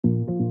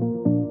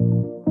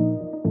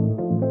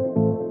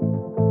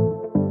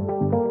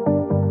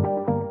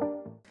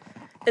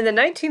In the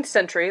 19th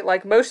century,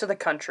 like most of the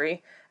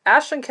country,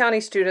 Ashland County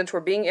students were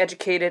being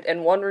educated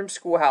in one-room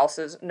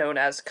schoolhouses known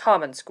as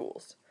common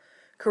schools.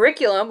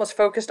 Curriculum was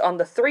focused on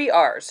the 3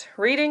 R's: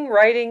 reading,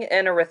 writing,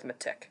 and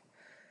arithmetic.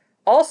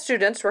 All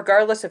students,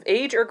 regardless of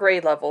age or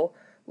grade level,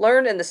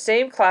 learned in the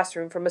same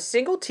classroom from a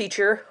single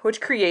teacher,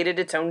 which created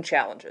its own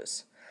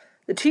challenges.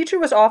 The teacher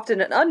was often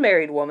an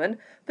unmarried woman,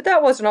 but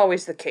that wasn't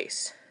always the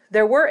case.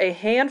 There were a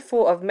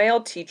handful of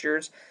male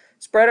teachers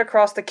spread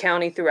across the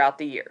county throughout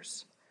the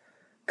years.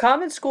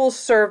 Common schools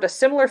served a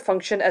similar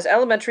function as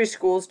elementary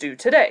schools do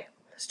today.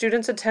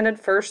 Students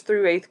attended 1st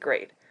through 8th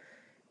grade.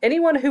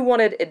 Anyone who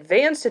wanted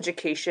advanced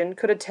education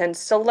could attend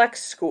select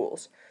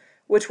schools,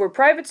 which were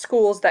private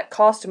schools that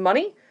cost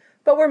money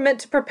but were meant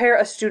to prepare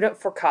a student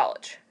for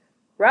college.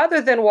 Rather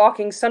than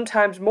walking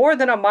sometimes more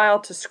than a mile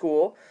to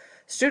school,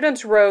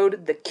 students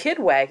rode the kid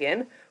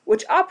wagon,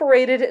 which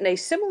operated in a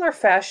similar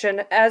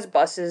fashion as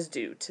buses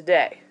do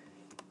today.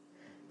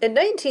 In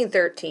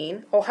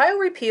 1913, Ohio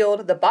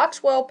repealed the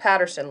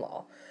Boxwell-Patterson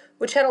Law,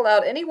 which had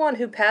allowed anyone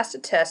who passed a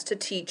test to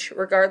teach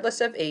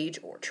regardless of age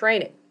or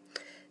training.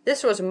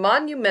 This was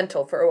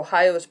monumental for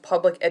Ohio's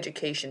public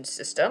education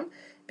system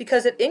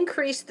because it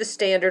increased the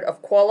standard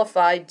of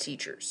qualified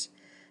teachers.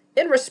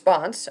 In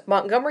response,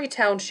 Montgomery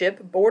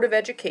Township Board of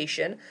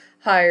Education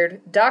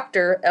hired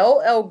Dr.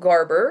 L.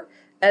 Garber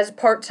as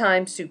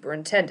part-time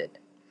superintendent.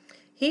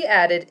 He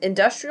added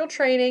industrial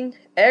training,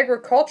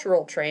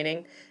 agricultural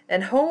training,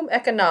 and home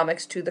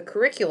economics to the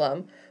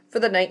curriculum for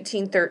the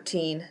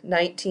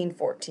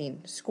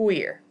 1913-1914 school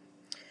year.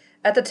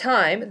 At the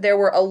time, there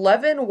were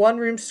 11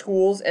 one-room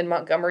schools in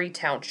Montgomery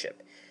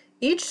Township.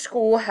 Each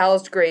school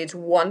housed grades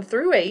 1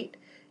 through 8,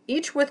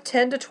 each with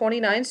 10 to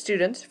 29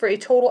 students for a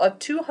total of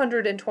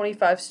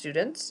 225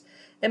 students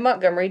in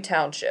Montgomery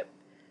Township.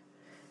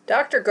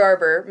 Dr.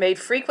 Garber made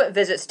frequent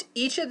visits to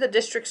each of the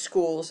district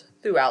schools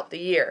throughout the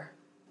year.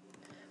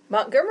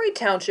 Montgomery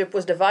Township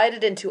was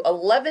divided into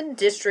 11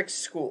 district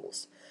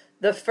schools.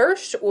 The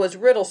first was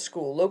Riddle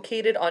School,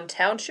 located on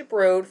Township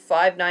Road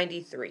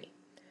 593.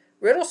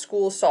 Riddle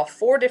School saw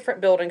 4 different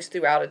buildings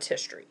throughout its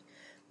history.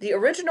 The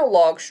original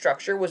log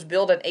structure was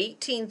built in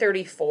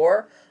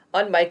 1834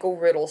 on Michael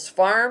Riddle's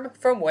farm,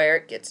 from where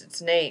it gets its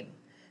name.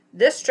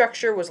 This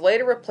structure was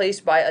later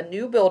replaced by a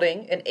new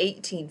building in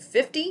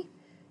 1850,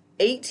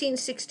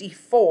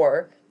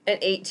 1864,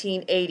 and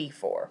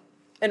 1884.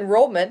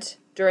 Enrollment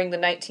during the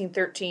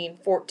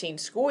 1913-14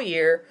 school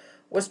year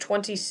was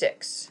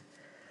 26.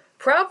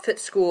 Proudfoot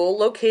School,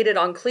 located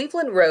on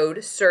Cleveland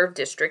Road, served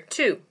District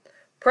 2.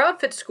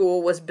 Proudfoot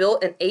School was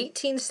built in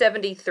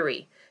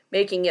 1873,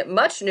 making it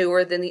much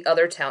newer than the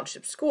other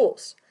township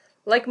schools.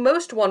 Like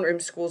most one-room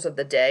schools of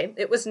the day,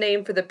 it was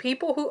named for the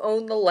people who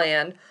owned the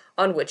land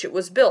on which it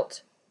was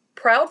built.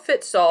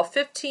 Proudfoot saw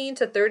 15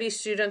 to 30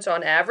 students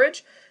on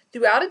average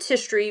throughout its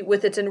history,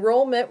 with its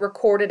enrollment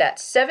recorded at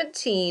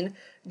 17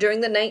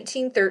 during the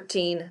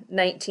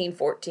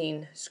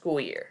 1913-1914 school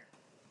year.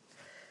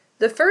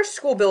 The first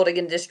school building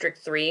in District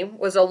 3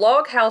 was a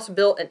log house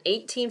built in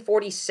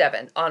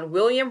 1847 on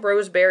William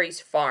Roseberry's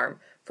farm,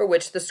 for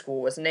which the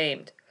school was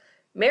named.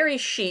 Mary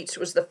Sheets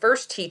was the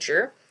first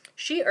teacher.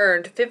 She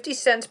earned 50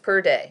 cents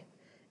per day.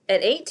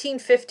 In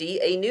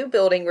 1850, a new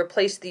building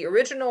replaced the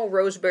original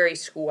Roseberry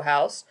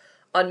schoolhouse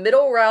on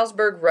Middle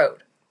Rouseburg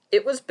Road.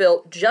 It was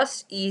built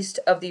just east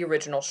of the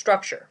original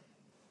structure.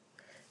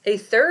 A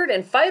third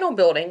and final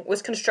building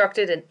was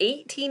constructed in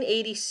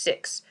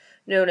 1886,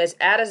 known as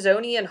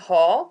Addisonian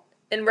Hall,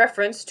 in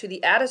reference to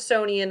the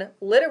Addisonian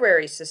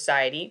Literary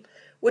Society,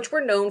 which were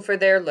known for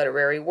their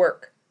literary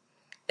work.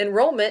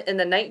 Enrollment in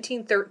the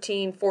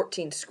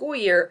 1913-14 school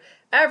year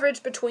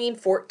averaged between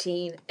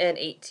 14 and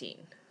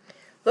 18.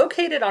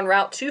 Located on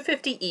Route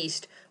 250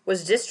 East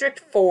was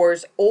District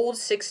 4's Old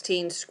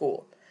 16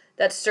 School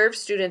that served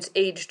students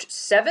aged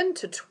 7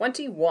 to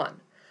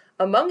 21.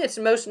 Among its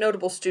most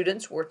notable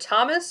students were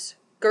Thomas,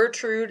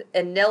 Gertrude,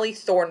 and Nellie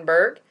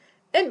Thornburg,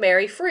 and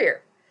Mary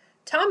Freer.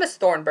 Thomas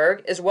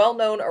Thornburg is well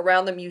known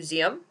around the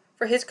museum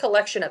for his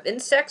collection of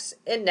insects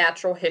and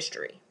natural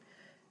history.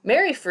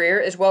 Mary Freer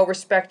is well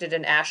respected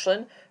in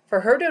Ashland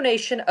for her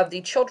donation of the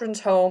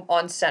Children's Home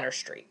on Center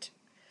Street.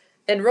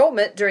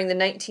 Enrollment during the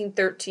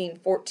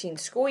 1913-14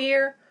 school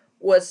year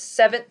was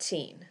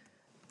 17.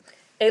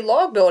 A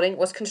log building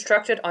was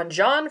constructed on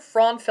John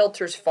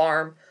Fraunfelter's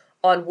farm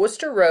on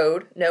Worcester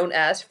Road, known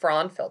as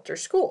Fraunfelter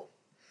School.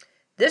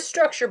 This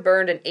structure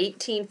burned in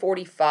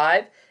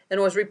 1845 and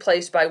was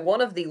replaced by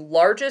one of the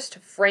largest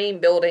frame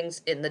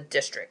buildings in the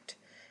district.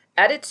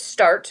 At its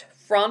start,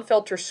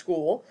 Fraunfelter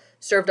School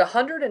served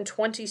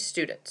 120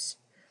 students.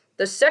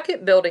 The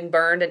second building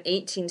burned in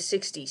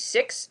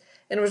 1866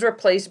 and was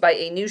replaced by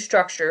a new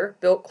structure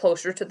built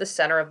closer to the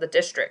center of the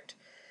district.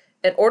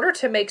 In order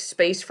to make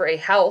space for a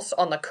house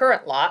on the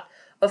current lot,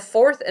 a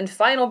fourth and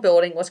final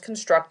building was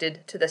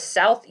constructed to the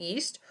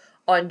southeast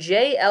on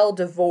J.L.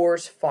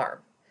 DeVore's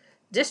farm.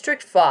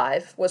 District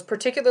 5 was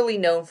particularly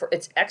known for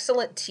its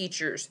excellent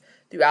teachers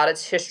throughout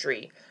its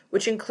history,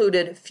 which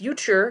included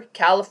future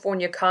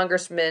California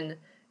Congressman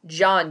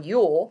John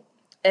Ewell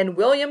and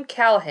William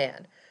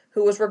Callahan,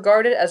 who was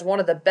regarded as one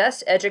of the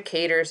best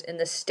educators in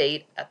the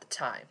state at the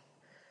time.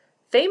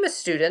 Famous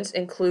students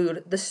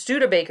include the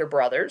Studebaker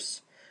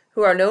brothers,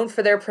 who are known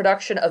for their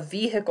production of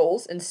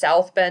vehicles in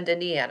South Bend,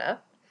 Indiana,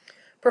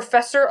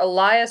 Professor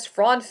Elias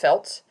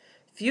Fraunfeldt,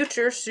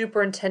 future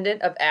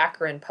superintendent of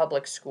Akron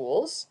Public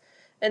Schools,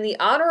 and the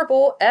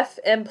Honorable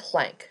F.M.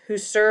 Plank, who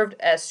served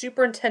as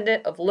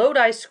superintendent of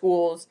Lodi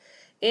Schools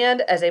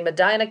and as a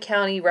Medina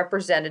County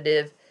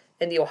representative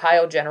in the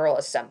Ohio General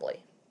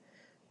Assembly.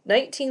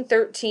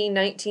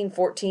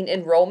 1913-1914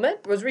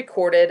 enrollment was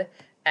recorded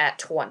at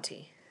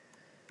 20.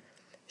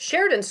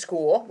 Sheridan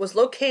School was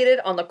located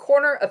on the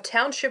corner of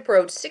Township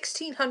Road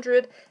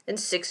 1600 and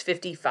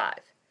 655.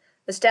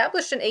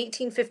 Established in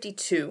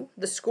 1852,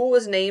 the school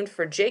was named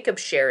for Jacob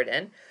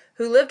Sheridan,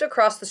 who lived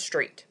across the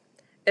street.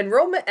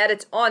 Enrollment at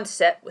its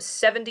onset was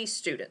 70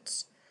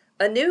 students.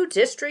 A new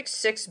District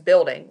 6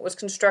 building was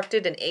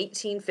constructed in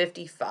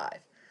 1855.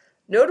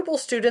 Notable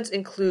students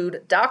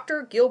include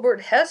Dr.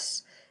 Gilbert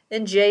Hess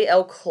and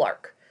J.L.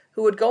 Clark,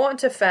 who would go on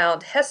to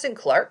found Hess and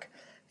Clark,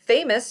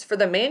 famous for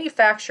the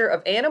manufacture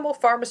of animal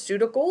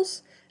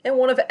pharmaceuticals and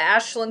one of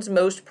Ashland's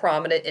most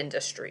prominent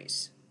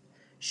industries.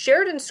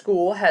 Sheridan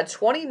School had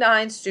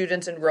 29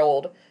 students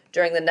enrolled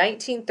during the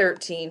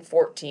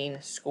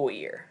 1913-14 school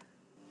year.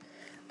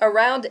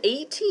 Around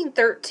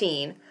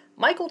 1813,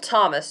 Michael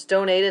Thomas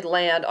donated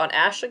land on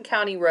Ashland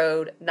County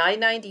Road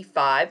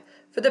 995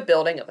 for the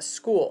building of a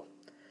school.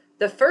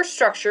 The first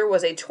structure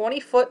was a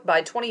 20-foot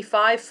by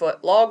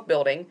 25-foot log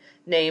building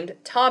named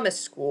Thomas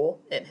School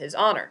in his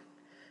honor.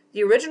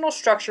 The original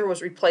structure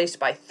was replaced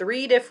by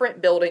 3 different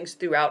buildings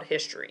throughout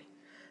history.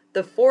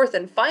 The fourth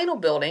and final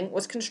building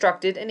was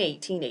constructed in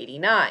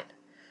 1889.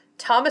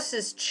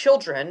 Thomas's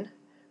children,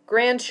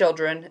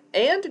 grandchildren,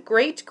 and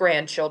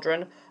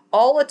great-grandchildren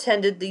all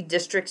attended the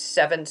District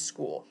 7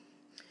 school.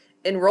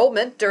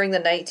 Enrollment during the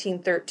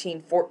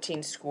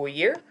 1913-14 school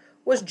year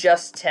was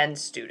just 10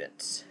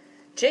 students.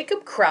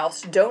 Jacob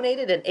Krause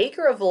donated an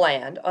acre of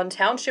land on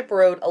Township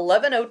Road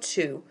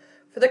 1102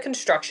 for the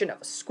construction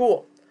of a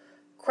school.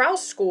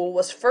 Krause School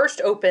was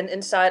first opened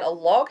inside a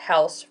log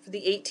house for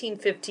the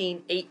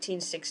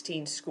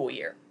 1815-1816 school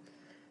year.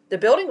 The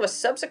building was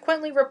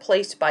subsequently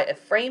replaced by a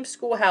frame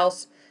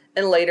schoolhouse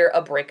and later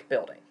a brick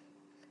building.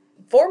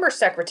 Former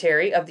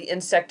Secretary of the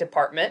Insect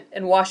Department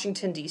in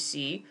Washington,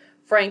 D.C.,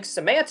 Frank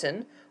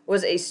Samanton,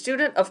 was a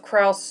student of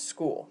Krause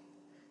School.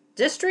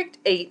 District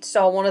 8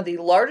 saw one of the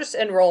largest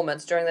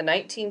enrollments during the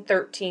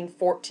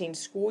 1913-14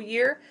 school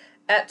year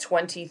at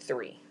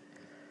 23.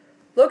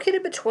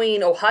 Located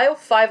between Ohio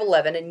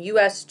 511 and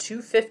US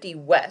 250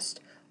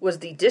 West was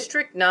the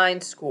District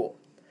 9 school.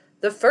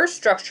 The first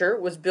structure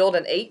was built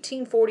in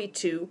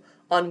 1842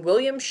 on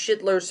William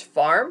Schindler's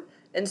farm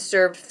and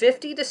served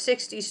 50 to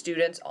 60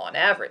 students on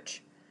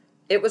average.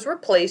 It was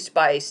replaced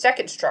by a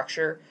second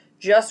structure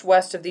just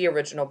west of the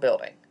original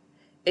building.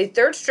 A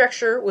third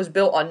structure was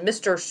built on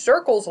Mr.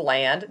 Circle's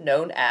land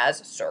known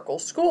as Circle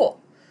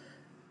School.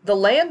 The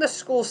land the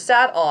school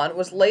sat on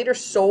was later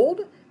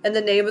sold and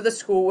the name of the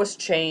school was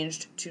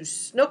changed to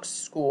Snook's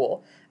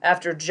School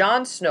after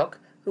John Snook,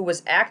 who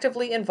was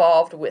actively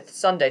involved with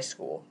Sunday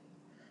school.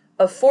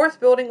 A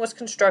fourth building was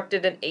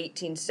constructed in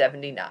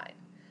 1879.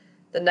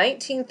 The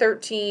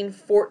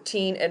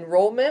 1913-14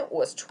 enrollment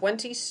was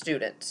 20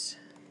 students.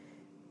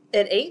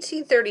 In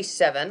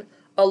 1837,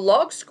 a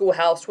log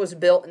schoolhouse was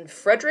built in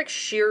Frederick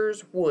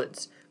Shearer's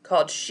Woods,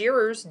 called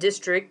Shearer's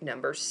District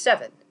No.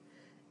 7.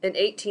 In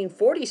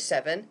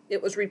 1847,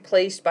 it was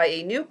replaced by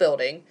a new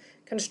building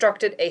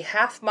constructed a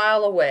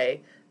half-mile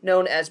away,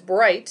 known as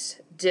Bright's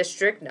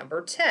District No.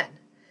 10,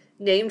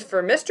 named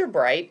for Mr.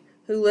 Bright,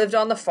 who lived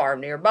on the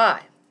farm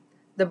nearby.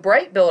 The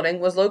Bright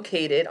building was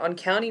located on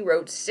County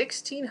Road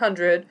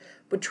 1600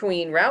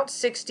 between Route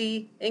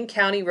 60 and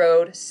County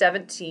Road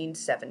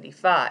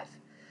 1775.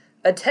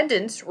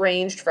 Attendance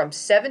ranged from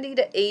 70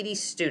 to 80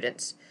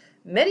 students,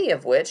 many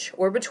of which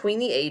were between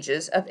the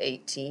ages of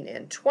 18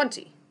 and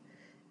 20.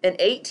 In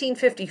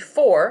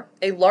 1854,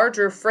 a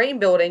larger frame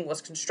building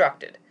was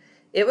constructed.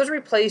 It was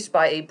replaced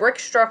by a brick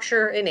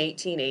structure in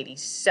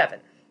 1887.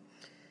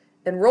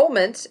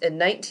 Enrollment in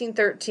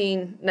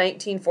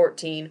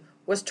 1913-1914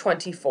 was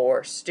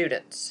 24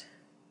 students.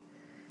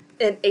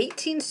 In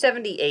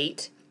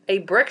 1878, a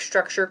brick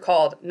structure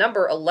called No.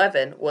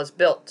 11 was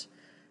built.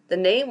 The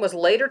name was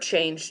later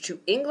changed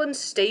to England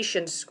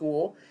Station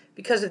School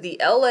because of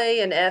the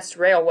L.A.&S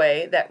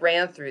railway that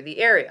ran through the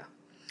area.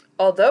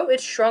 Although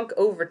it shrunk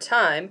over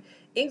time,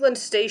 England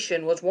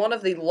Station was one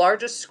of the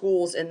largest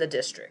schools in the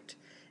district.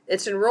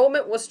 Its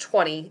enrollment was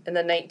 20 in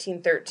the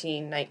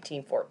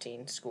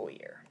 1913-1914 school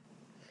year.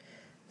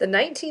 The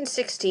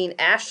 1916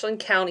 Ashland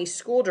County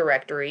School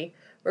Directory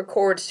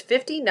records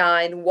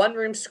 59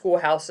 one-room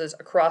schoolhouses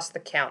across the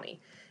county,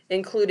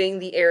 including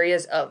the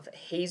areas of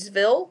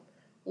Hayesville,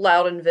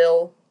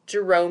 Loudonville,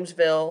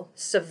 Jeromesville,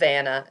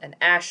 Savannah, and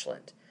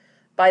Ashland.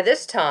 By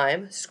this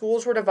time,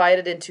 schools were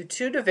divided into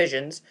 2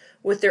 divisions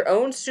with their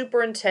own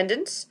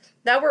superintendents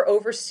that were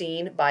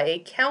overseen by a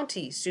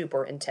county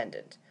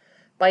superintendent.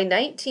 By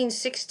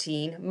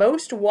 1916,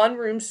 most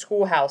one-room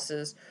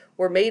schoolhouses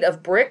were made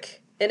of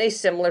brick in a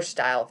similar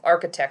style of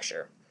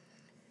architecture.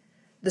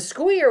 The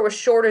school year was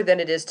shorter than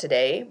it is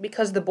today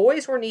because the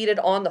boys were needed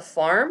on the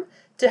farm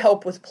to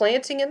help with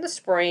planting in the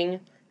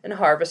spring and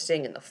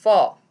harvesting in the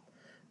fall.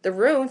 The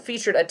room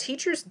featured a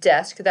teacher's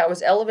desk that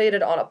was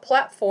elevated on a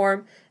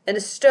platform and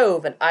a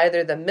stove in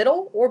either the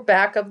middle or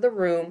back of the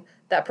room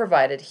that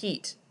provided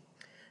heat.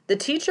 The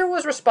teacher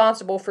was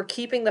responsible for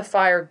keeping the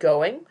fire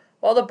going,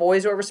 while the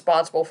boys were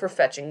responsible for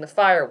fetching the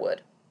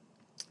firewood.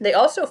 They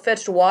also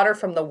fetched water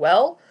from the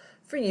well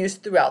for use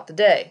throughout the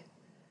day.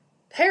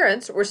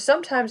 Parents were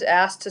sometimes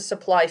asked to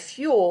supply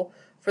fuel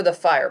for the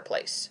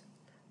fireplace.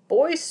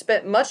 Boys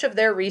spent much of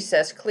their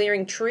recess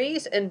clearing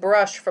trees and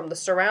brush from the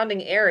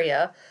surrounding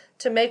area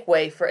to make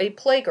way for a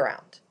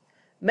playground.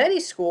 Many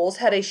schools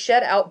had a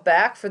shed out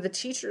back for the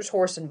teacher's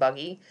horse and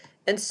buggy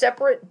and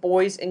separate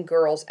boys and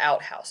girls'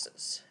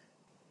 outhouses.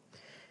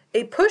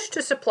 A push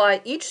to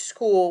supply each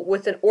school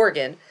with an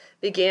organ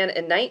began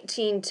in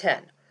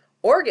 1910.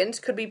 Organs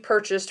could be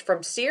purchased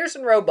from Sears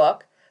and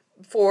Roebuck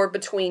for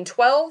between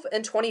 $12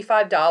 and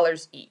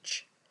 $25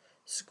 each.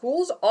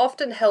 Schools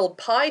often held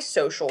pie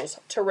socials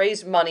to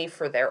raise money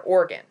for their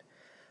organ.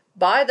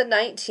 By the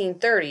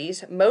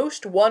 1930s,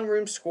 most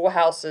one-room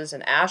schoolhouses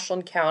in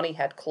Ashland County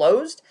had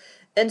closed,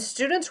 and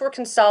students were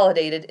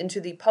consolidated into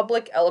the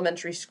public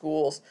elementary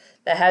schools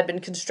that had been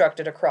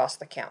constructed across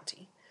the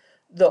county.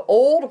 The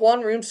old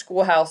one-room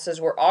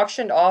schoolhouses were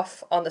auctioned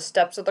off on the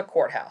steps of the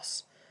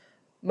courthouse.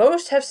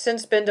 Most have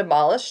since been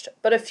demolished,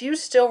 but a few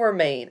still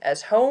remain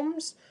as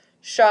homes,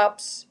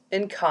 shops,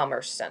 and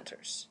commerce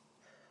centers.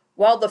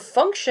 While the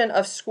function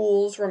of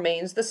schools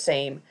remains the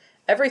same,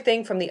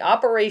 everything from the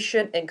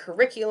operation and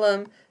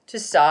curriculum to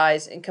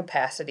size and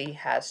capacity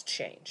has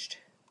changed.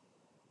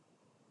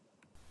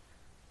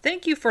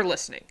 Thank you for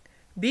listening.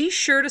 Be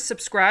sure to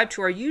subscribe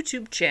to our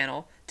YouTube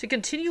channel to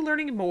continue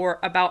learning more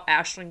about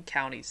Ashland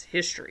County's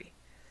history.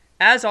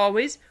 As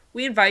always,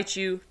 we invite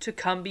you to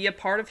come be a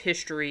part of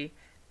history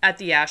at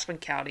the Ashland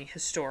County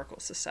Historical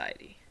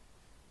Society.